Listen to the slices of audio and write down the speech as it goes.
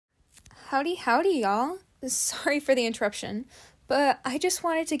Howdy, y'all. Sorry for the interruption, but I just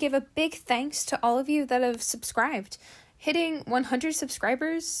wanted to give a big thanks to all of you that have subscribed. Hitting 100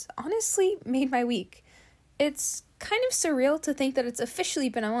 subscribers honestly made my week. It's kind of surreal to think that it's officially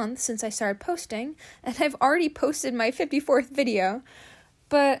been a month since I started posting, and I've already posted my 54th video.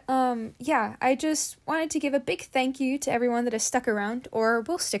 But, I just wanted to give a big thank you to everyone that has stuck around, or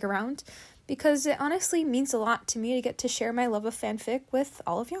will stick around, because it honestly means a lot to me to get to share my love of fanfic with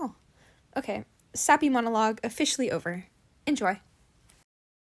all of y'all. Okay, sappy monologue officially over. Enjoy.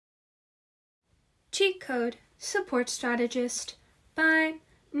 Cheat Code Support Strategist by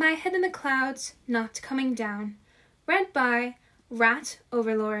myheadinthecoudsnotcomingdown. Read by Rat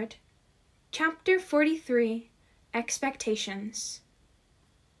Overlord. Chapter 43, Expectations.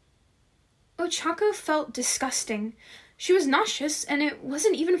 Ochako felt disgusting. She was nauseous, and it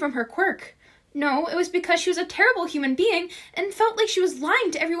wasn't even from her quirk. No, it was because she was a terrible human being and felt like she was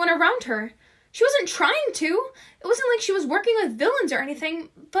lying to everyone around her. She wasn't trying to. It wasn't like she was working with villains or anything,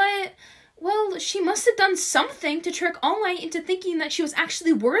 but, well, she must have done something to trick All Might into thinking that she was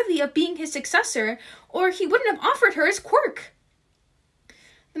actually worthy of being his successor, or he wouldn't have offered her his quirk.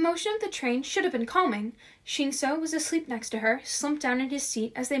 The motion of the train should have been calming. Shinso was asleep next to her, slumped down in his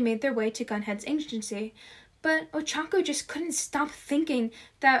seat as they made their way to Gunhead's agency. But Ochako just couldn't stop thinking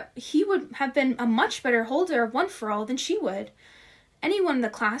that he would have been a much better holder of One For All than she would. Anyone in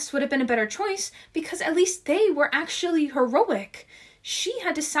the class would have been a better choice because at least they were actually heroic. She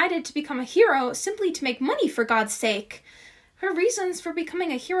had decided to become a hero simply to make money, for God's sake. Her reasons for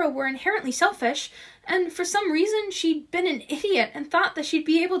becoming a hero were inherently selfish, and for some reason she'd been an idiot and thought that she'd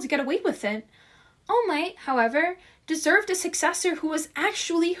be able to get away with it. All Might, however, deserved a successor who was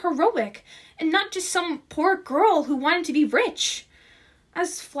actually heroic, and not just some poor girl who wanted to be rich.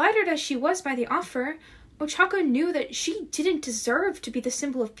 As flattered as she was by the offer, Ochako knew that she didn't deserve to be the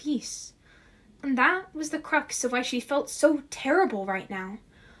symbol of peace. And that was the crux of why she felt so terrible right now.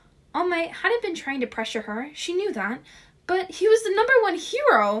 All Might hadn't been trying to pressure her, she knew that, but he was the #1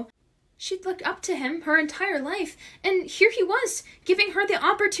 hero. She'd looked up to him her entire life, and here he was, giving her the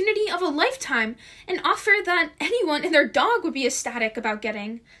opportunity of a lifetime, an offer that anyone and their dog would be ecstatic about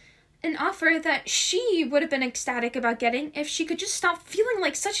getting. An offer that she would have been ecstatic about getting if she could just stop feeling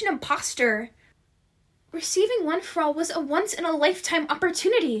like such an imposter. Receiving One For All was a once-in-a-lifetime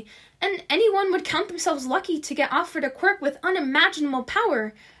opportunity, and anyone would count themselves lucky to get offered a quirk with unimaginable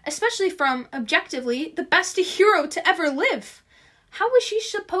power, especially from, objectively, the best hero to ever live. How was she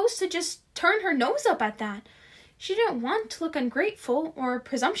supposed to just turn her nose up at that? She didn't want to look ungrateful or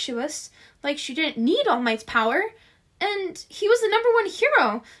presumptuous, like she didn't need All Might's power. And he was the #1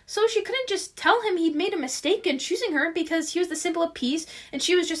 hero, so she couldn't just tell him he'd made a mistake in choosing her because he was the symbol of peace and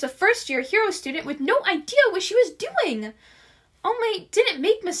she was just a first-year hero student with no idea what she was doing. All Might didn't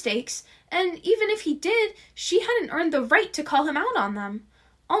make mistakes, and even if he did, she hadn't earned the right to call him out on them.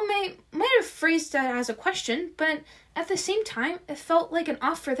 All Might have phrased that as a question, but at the same time, it felt like an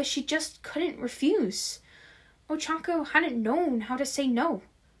offer that she just couldn't refuse. Ochako hadn't known how to say no,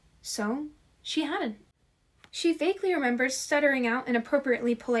 so she hadn't. She vaguely remembered stuttering out an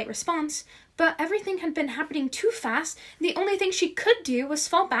appropriately polite response, but everything had been happening too fast, and the only thing she could do was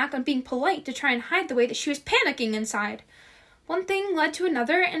fall back on being polite to try and hide the way that she was panicking inside. One thing led to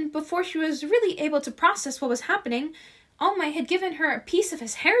another, and before she was really able to process what was happening, All Might had given her a piece of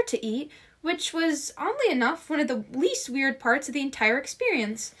his hair to eat, which was, oddly enough, one of the least weird parts of the entire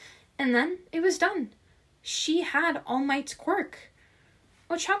experience. And then it was done. She had All Might's quirk.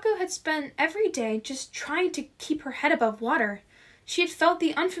 Ochako had spent every day just trying to keep her head above water. She had felt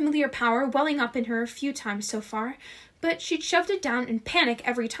the unfamiliar power welling up in her a few times so far, but she'd shoved it down in panic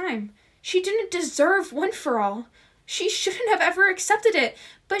every time. She didn't deserve One For All. She shouldn't have ever accepted it,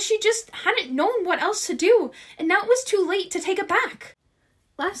 but she just hadn't known what else to do, and now it was too late to take it back.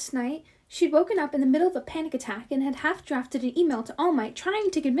 Last night, she'd woken up in the middle of a panic attack and had half-drafted an email to All Might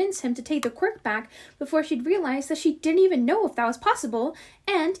trying to convince him to take the quirk back before she'd realized that she didn't even know if that was possible,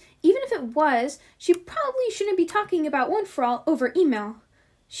 and even if it was, she probably shouldn't be talking about One For All over email.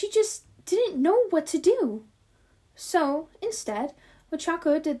 She just didn't know what to do. So, instead,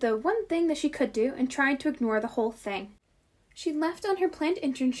 Ochako did the one thing that she could do and tried to ignore the whole thing. She left on her planned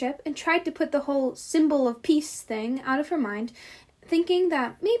internship and tried to put the whole symbol of peace thing out of her mind, thinking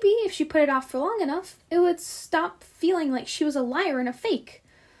that maybe if she put it off for long enough, it would stop feeling like she was a liar and a fake.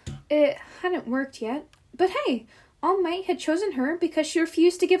 It hadn't worked yet, but hey, All Might had chosen her because she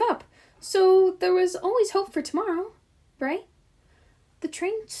refused to give up, so there was always hope for tomorrow, right? The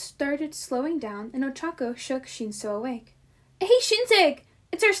train started slowing down and Ochako shook Shinso awake. Hey, Shinsig!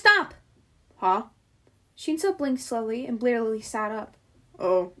 It's our stop! Huh? Shinso blinked slowly and blearily sat up.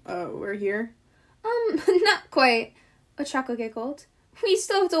 We're over here? Not quite, Ochako giggled. We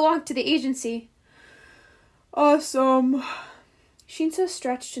still have to walk to the agency. Awesome. Shinso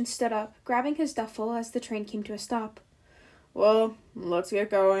stretched and stood up, grabbing his duffel as the train came to a stop. Well, let's get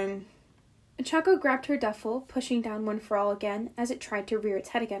going. Ochako grabbed her duffel, pushing down One for All again as it tried to rear its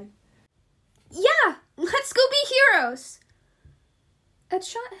head again. Yeah! Let's go be heroes!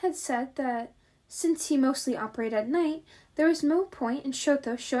 Edshot had said that since he mostly operated at night, there was no point in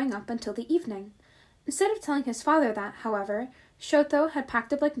Shoto showing up until the evening. Instead of telling his father that, however, Shoto had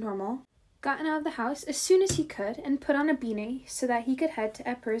packed up like normal, gotten out of the house as soon as he could, and put on a beanie so that he could head to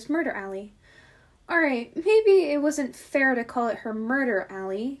Epper's murder alley. Alright, maybe it wasn't fair to call it her murder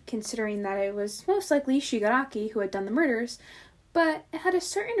alley, considering that it was most likely Shigaraki who had done the murders, but it had a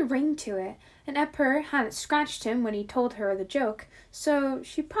certain ring to it, and Epper hadn't scratched him when he told her the joke, so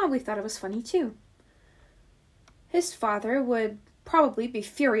she probably thought it was funny too. His father would probably be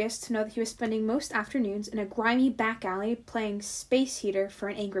furious to know that he was spending most afternoons in a grimy back alley playing Space Heater for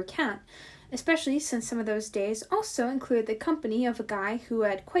an angry cat, especially since some of those days also included the company of a guy who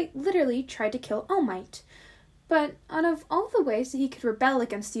had quite literally tried to kill All Might. But out of all the ways that he could rebel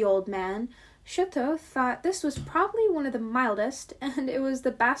against the old man, Shoto thought this was probably one of the mildest, and it was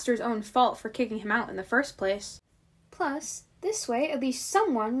the bastard's own fault for kicking him out in the first place. Plus, this way at least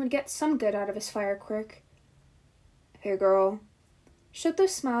someone would get some good out of his fire quirk. Hey girl. Shoto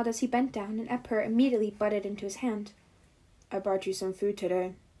smiled as he bent down, and Epper immediately butted into his hand. I brought you some food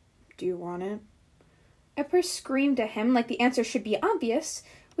today. Do you want it? Epper screamed at him like the answer should be obvious,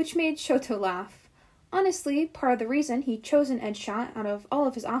 which made Shoto laugh. Honestly, part of the reason he'd chosen Edshot out of all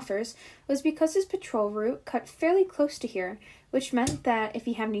of his offers was because his patrol route cut fairly close to here, which meant that if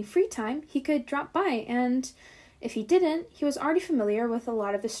he had any free time, he could drop by, and if he didn't, he was already familiar with a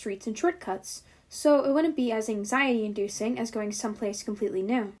lot of the streets and shortcuts, so it wouldn't be as anxiety-inducing as going someplace completely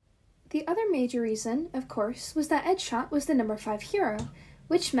new. The other major reason, of course, was that Edshot was the number 5 hero,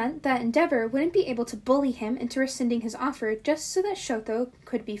 which meant that Endeavor wouldn't be able to bully him into rescinding his offer just so that Shoto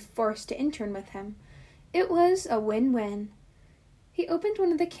could be forced to intern with him. It was a win-win. He opened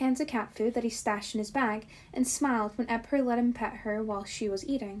one of the cans of cat food that he stashed in his bag and smiled when Epper let him pet her while she was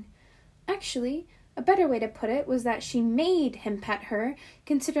eating. Actually, a better way to put it was that she made him pet her,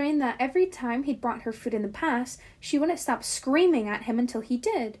 considering that every time he'd brought her food in the past, she wouldn't stop screaming at him until he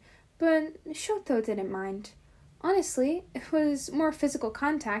did. But Shoto didn't mind. Honestly, it was more physical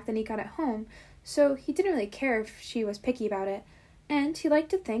contact than he got at home, so he didn't really care if she was picky about it, and he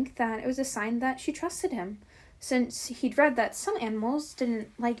liked to think that it was a sign that she trusted him, since he'd read that some animals didn't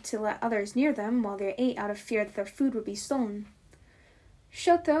like to let others near them while they ate out of fear that their food would be stolen.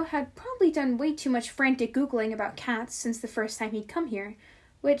 Shoto had probably done way too much frantic Googling about cats since the first time he'd come here,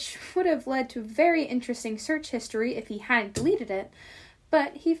 which would have led to very interesting search history if he hadn't deleted it,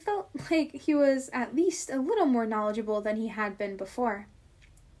 but he felt like he was at least a little more knowledgeable than he had been before.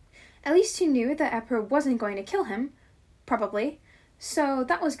 At least he knew that Epper wasn't going to kill him, probably, so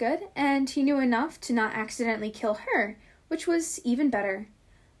that was good, and he knew enough to not accidentally kill her, which was even better.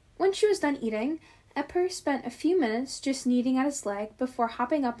 When she was done eating, Epper spent a few minutes just kneading at his leg before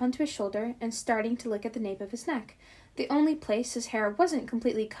hopping up onto his shoulder and starting to lick at the nape of his neck, the only place his hair wasn't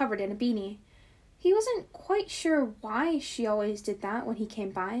completely covered in a beanie. He wasn't quite sure why she always did that when he came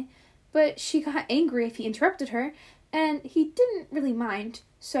by, but she got angry if he interrupted her, and he didn't really mind,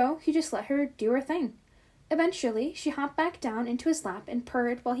 so he just let her do her thing. Eventually, she hopped back down into his lap and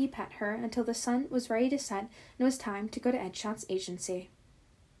purred while he pet her until the sun was ready to set and it was time to go to Edshot's agency.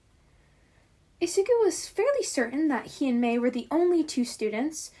 Isuku was fairly certain that he and Mei were the only 2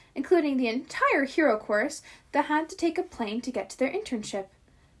 students, including the entire hero course, that had to take a plane to get to their internship.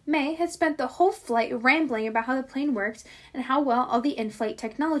 Mei had spent the whole flight rambling about how the plane worked and how well all the in-flight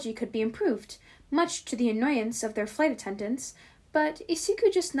technology could be improved, much to the annoyance of their flight attendants, but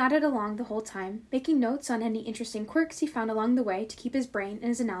Isuku just nodded along the whole time, making notes on any interesting quirks he found along the way to keep his brain and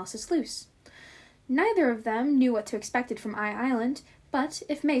his analysis loose. Neither of them knew what to expect from Eye Island, but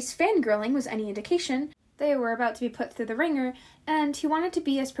if Mei's fangirling was any indication, they were about to be put through the ringer, and he wanted to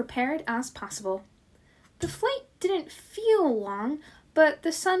be as prepared as possible. The flight didn't feel long, but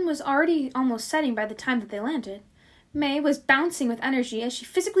the sun was already almost setting by the time that they landed. Mei was bouncing with energy as she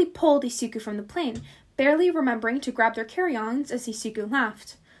physically pulled Isuku from the plane, barely remembering to grab their carry-ons as Isuku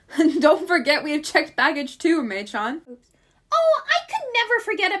laughed. Don't forget we have checked baggage too, Mei-chan. Oh, I could never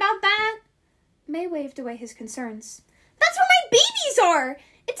forget about that. Mei waved away his concerns. That's where my babies are!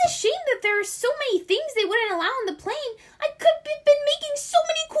 It's a shame that there are so many things they wouldn't allow on the plane. I could have been making so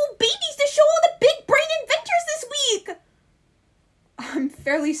many cool babies to show all the big brain inventors this week! I'm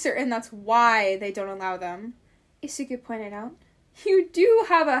fairly certain that's why they don't allow them, Isuku pointed out. You do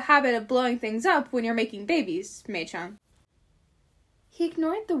have a habit of blowing things up when you're making babies, Mei-chan. He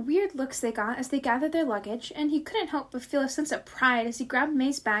ignored the weird looks they got as they gathered their luggage, and he couldn't help but feel a sense of pride as he grabbed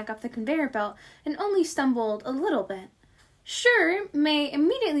Mei's bag off the conveyor belt and only stumbled a little bit. Sure, Mei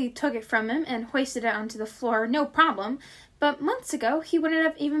immediately took it from him and hoisted it onto the floor, no problem, but months ago he wouldn't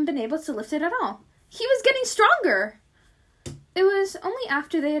have even been able to lift it at all. He was getting stronger! It was only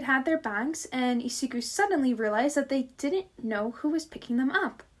after they had had their bags and Isuku suddenly realized that they didn't know who was picking them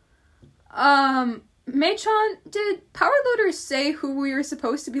up. Mei-chan, did power loaders say who we were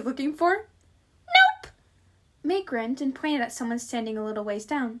supposed to be looking for? Nope! Mei grinned and pointed at someone standing a little ways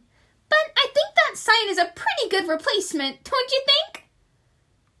down. But I think that sign is a pretty good replacement, don't you think?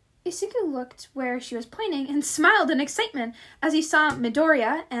 Isuku looked where she was pointing and smiled in excitement as he saw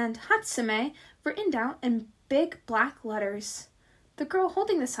Midoriya and Hatsume written down in big black letters. The girl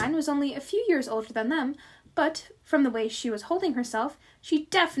holding the sign was only a few years older than them, but from the way she was holding herself, she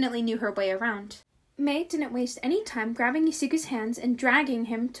definitely knew her way around. Mei didn't waste any time grabbing Isuku's hands and dragging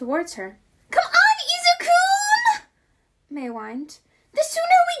him towards her. Come on, Izuku! Mei whined. The sooner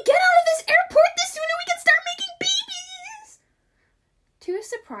we get out of this airport, the sooner we can start making babies! To his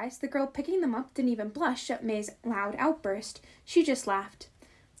surprise, the girl picking them up didn't even blush at Mei's loud outburst. She just laughed.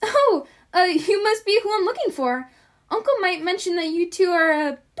 Oh, you must be who I'm looking for. Uncle might mention that you two are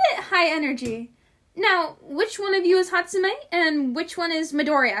a bit high energy. Now, which one of you is Hatsume, and which one is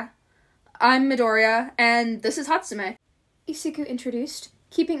Midoriya? I'm Midoriya, and this is Hatsume, Isuku introduced,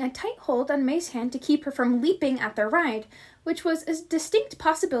 keeping a tight hold on Mei's hand to keep her from leaping at their ride, which was a distinct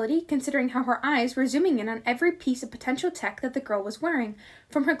possibility considering how her eyes were zooming in on every piece of potential tech that the girl was wearing,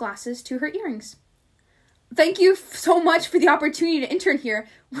 from her glasses to her earrings. Thank you so much for the opportunity to intern here.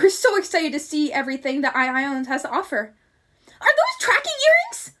 We're so excited to see everything that Island has to offer. Are those tracking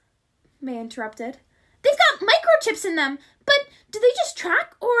earrings? Mei interrupted. They've got microchips in them, but do they just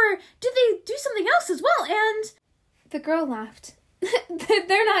track, or do they do something else as well, and... The girl laughed.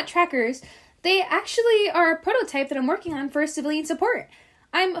 They're not trackers. They actually are a prototype that I'm working on for civilian support.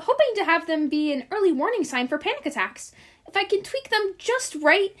 I'm hoping to have them be an early warning sign for panic attacks. If I can tweak them just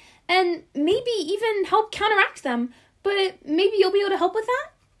right, and maybe even help counteract them, but maybe you'll be able to help with that?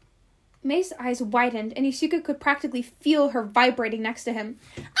 Mei's eyes widened, and Isuku could practically feel her vibrating next to him.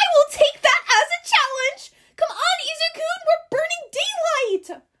 I will take that as a challenge! Come on, Izuku, we're burning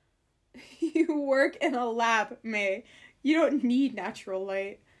daylight! You work in a lab, Mei. You don't need natural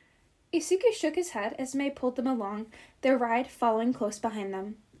light. Isuku shook his head as Mei pulled them along, their ride following close behind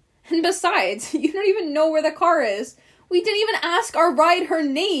them. And besides, you don't even know where the car is. We didn't even ask our ride her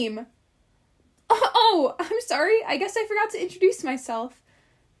name. Oh, I'm sorry. I guess I forgot to introduce myself.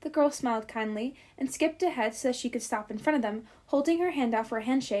 The girl smiled kindly and skipped ahead so that she could stop in front of them, holding her hand out for a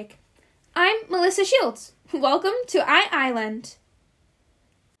handshake. I'm Melissa Shields. Welcome to Island.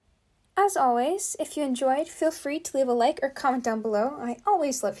 As always, if you enjoyed, feel free to leave a like or comment down below. I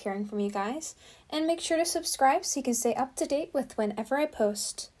always love hearing from you guys. And make sure to subscribe so you can stay up to date with whenever I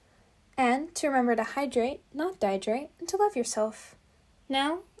post. And to remember to hydrate, not dehydrate, and to love yourself.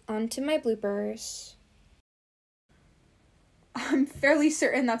 Now, on to my bloopers. I'm fairly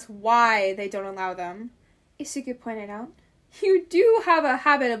certain that's why they don't allow them, Isuku pointed out. You do have a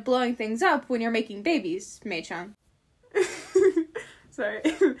habit of blowing things up when you're making babies, Mei-chan. Sorry,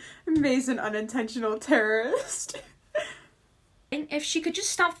 Mei's an unintentional terrorist. If she could just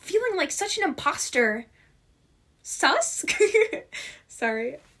stop feeling like such an imposter. Sus?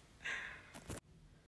 Sorry.